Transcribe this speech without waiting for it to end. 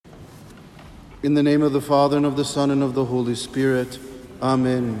In the name of the Father, and of the Son, and of the Holy Spirit.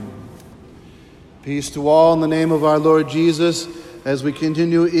 Amen. Peace to all in the name of our Lord Jesus as we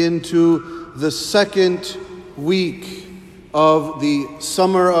continue into the second week of the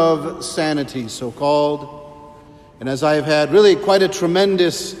Summer of Sanity, so called. And as I have had really quite a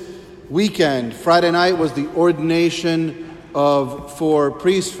tremendous weekend. Friday night was the ordination of 4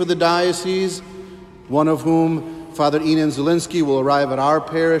 priests for the diocese, one of whom, Father Enan Zielinski, will arrive at our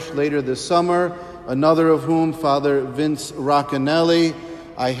parish later this summer, another of whom, Father Vince Roccanelli,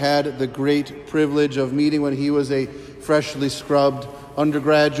 I had the great privilege of meeting when he was a freshly scrubbed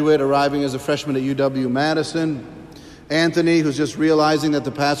undergraduate arriving as a freshman at UW-Madison. Anthony, who's just realizing that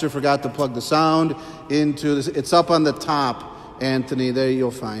the pastor forgot to plug the sound into this. It's up on the top, Anthony. There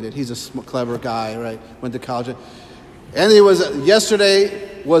you'll find it. He's a clever guy, right? Went to college. Anthony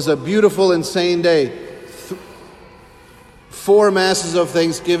yesterday was a beautiful, insane day. 4 masses of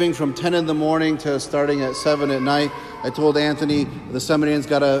Thanksgiving from 10 in the morning to starting at 7 at night. I told Anthony the seminarian's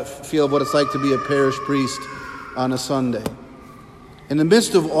got to feel what it's like to be a parish priest on a Sunday. In the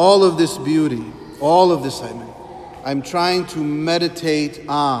midst of all of this beauty, all of this, I'm trying to meditate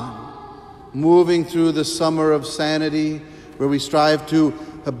on moving through the summer of sanity, where we strive to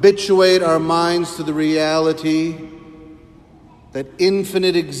habituate our minds to the reality that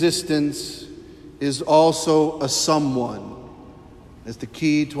infinite existence is also a someone. Is the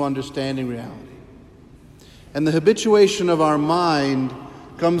key to understanding reality. And the habituation of our mind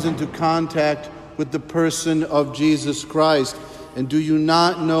comes into contact with the person of Jesus Christ. And do you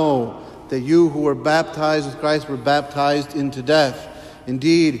not know that you who were baptized with Christ were baptized into death?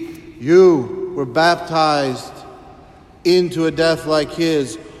 Indeed, you were baptized into a death like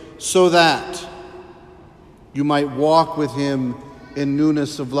his, so that you might walk with him in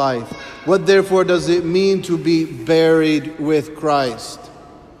newness of life. What therefore does it mean to be buried with Christ?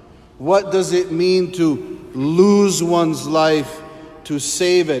 What does it mean to lose one's life to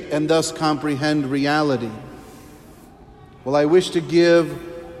save it and thus comprehend reality? Well, I wish to give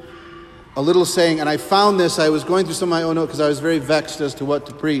a little saying, and I found this, I was going through some of my own notes because I was very vexed as to what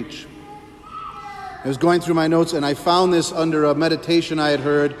to preach. I was going through my notes and I found this under a meditation I had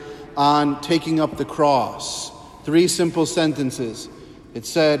heard on taking up the cross. 3 simple sentences. It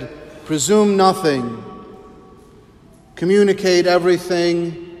said, presume nothing, communicate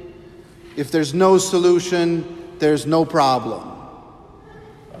everything. If there's no solution, there's no problem.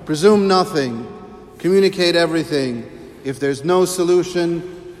 Presume nothing, communicate everything. If there's no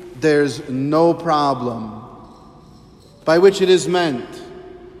solution, there's no problem. By which it is meant,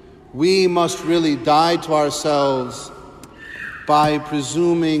 we must really die to ourselves by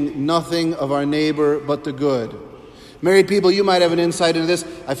presuming nothing of our neighbor but the good. Married people, you might have an insight into this.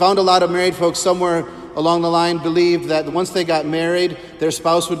 I found a lot of married folks somewhere along the line believed that once they got married, their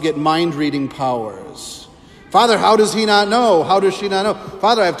spouse would get mind-reading powers. Father, how does he not know? How does she not know?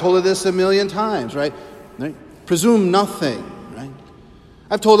 Father, I've told her this a million times, right? Presume nothing, right?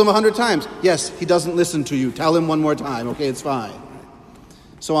 I've told him 100 times. Yes, he doesn't listen to you. Tell him one more time. Okay, it's fine.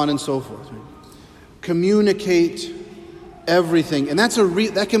 So on and so forth. Right? Communicate everything. And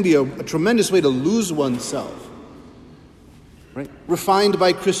that can be a tremendous way to lose oneself. Right? Refined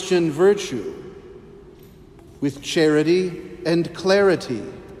by Christian virtue, with charity and clarity.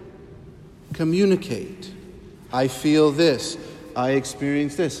 Communicate. I feel this. I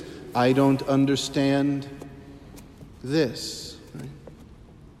experience this. I don't understand this. Right?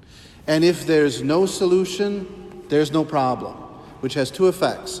 And if there's no solution, there's no problem, which has 2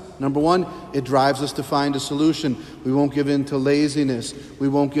 effects. Number 1, it drives us to find a solution. We won't give in to laziness. We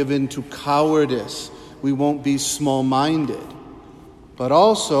won't give in to cowardice. We won't be small-minded. But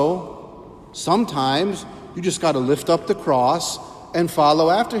also, sometimes you just got to lift up the cross and follow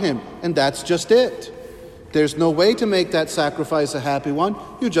after him. And that's just it. There's no way to make that sacrifice a happy one.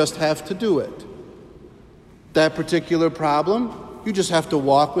 You just have to do it. That particular problem, you just have to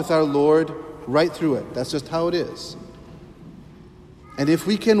walk with our Lord right through it. That's just how it is. And if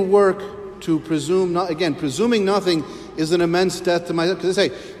we can work to presume, presuming nothing is an immense death to myself. Because I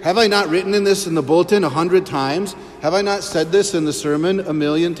say, have I not written in this in the bulletin 100 times? Have I not said this in the sermon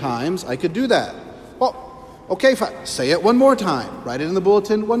 1,000,000 times? I could do that. Well, okay, fine. Say it one more time. Write it in the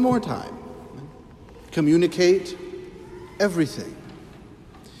bulletin one more time. Communicate everything.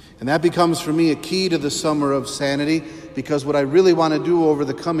 And that becomes for me a key to the summer of sanity, because what I really want to do over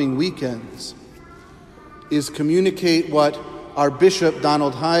the coming weekends is communicate what our Bishop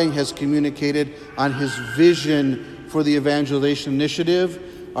Donald Hying has communicated on his vision for the Evangelization Initiative,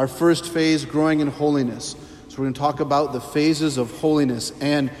 our first phase, Growing in Holiness. So we're going to talk about the phases of holiness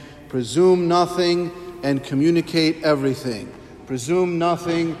and presume nothing and communicate everything. Presume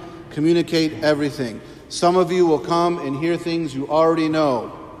nothing communicate everything. Some of you will come and hear things you already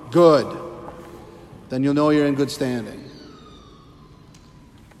know. Good. Then you'll know you're in good standing.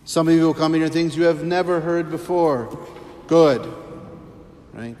 Some of you will come and hear things you have never heard before. Good.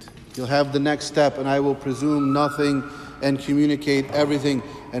 Right? You'll have the next step, and I will presume nothing and communicate everything.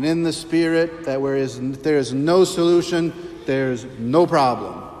 And in the Spirit, that where there is no solution, there's no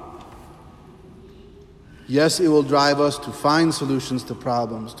problem. Yes, it will drive us to find solutions to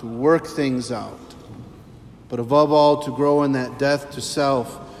problems, to work things out. But above all, to grow in that death to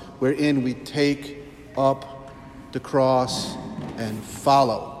self, wherein we take up the cross and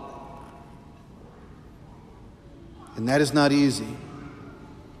follow. And that is not easy.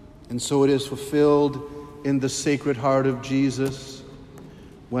 And so it is fulfilled in the Sacred Heart of Jesus.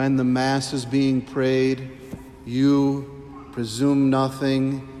 When the Mass is being prayed, you presume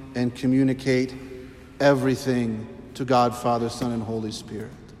nothing and communicate everything to God, Father, Son, and Holy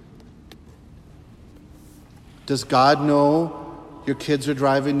Spirit. Does God know your kids are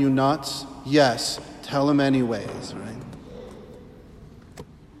driving you nuts? Yes. Tell him anyways, right?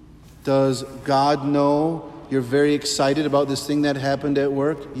 Does God know you're very excited about this thing that happened at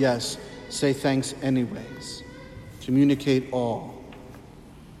work? Yes. Say thanks anyways. Communicate all.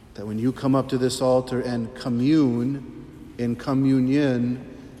 That when you come up to this altar and commune, in communion,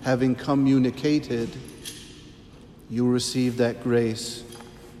 having communicated, you will receive that grace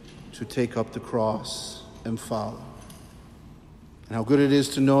to take up the cross and follow. And how good it is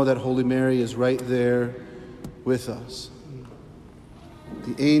to know that Holy Mary is right there with us.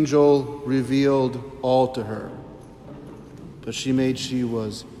 The angel revealed all to her, but she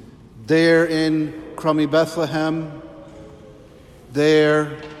was there in crummy Bethlehem,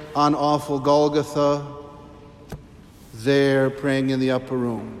 there on awful Golgotha, there praying in the upper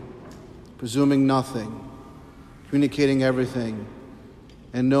room, presuming nothing, communicating everything,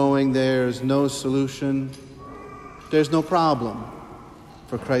 and knowing there's no solution, there's no problem,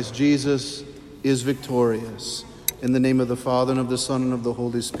 for Christ Jesus is victorious. In the name of the Father, and of the Son, and of the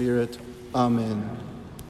Holy Spirit, amen.